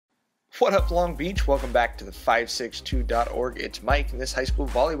What up, Long Beach? Welcome back to the 562.org. It's Mike, and this high school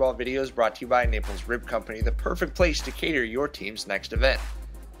volleyball video is brought to you by Naples Rib Company, the perfect place to cater your team's next event.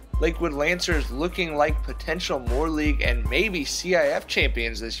 Lakewood Lancers looking like potential Moore League and maybe CIF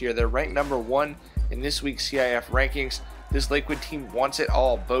champions this year. They're ranked number 1 in this week's CIF rankings. This Lakewood team wants it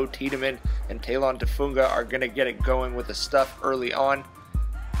all. Bo Tiedemann and Talon Tafunga are going to get it going with the stuff early on.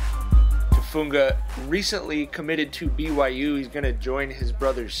 Tafunga recently committed to BYU. He's going to join his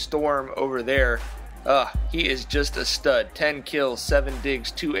brother Storm over there. He is just a stud. 10 kills, 7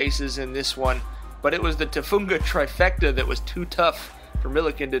 digs, 2 aces in this one. But it was the Tafunga trifecta that was too tough for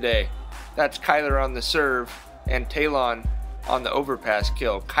Millikan today. That's Kyler on the serve and Talon on the overpass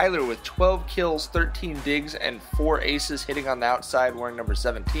kill. Kyler with 12 kills, 13 digs, and 4 aces, hitting on the outside, wearing number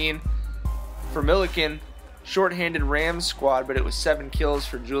 17. For Millikan, shorthanded Rams squad, but it was 7 kills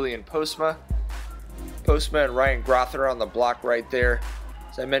for Julian Postma. Postma and Ryan Grother on the block right there.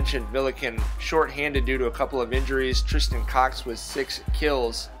 As I mentioned, Millikan shorthanded due to a couple of injuries. Tristan Cox with 6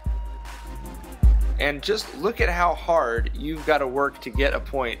 kills. And just look at how hard you've got to work to get a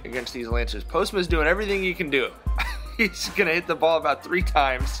point against these Lancers. Postma's doing everything he can do. He's going to hit the ball about 3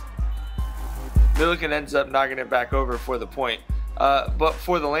 times. Millikan ends up knocking it back over for the point. But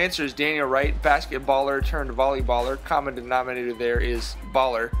for the Lancers, Daniel Wright, basketballer turned volleyballer. Common denominator there is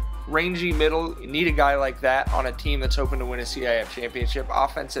baller. Rangy middle, you need a guy like that on a team that's hoping to win a CIF championship.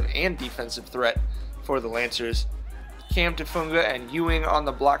 Offensive and defensive threat for the Lancers. Cam Tafunga and Ewing on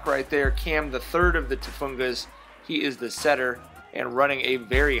the block right there. Cam, the third of the Tafungas, he is the setter and running a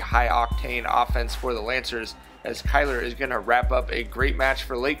very high-octane offense for the Lancers, as Kyler is going to wrap up a great match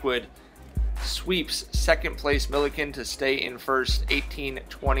for Lakewood. Sweeps second place Millikan to stay in first,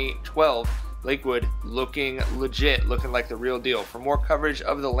 18-20-12. Lakewood looking legit, looking like the real deal. For more coverage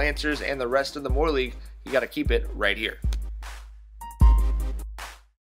of the Lancers and the rest of the Moore League, you got to keep it right here.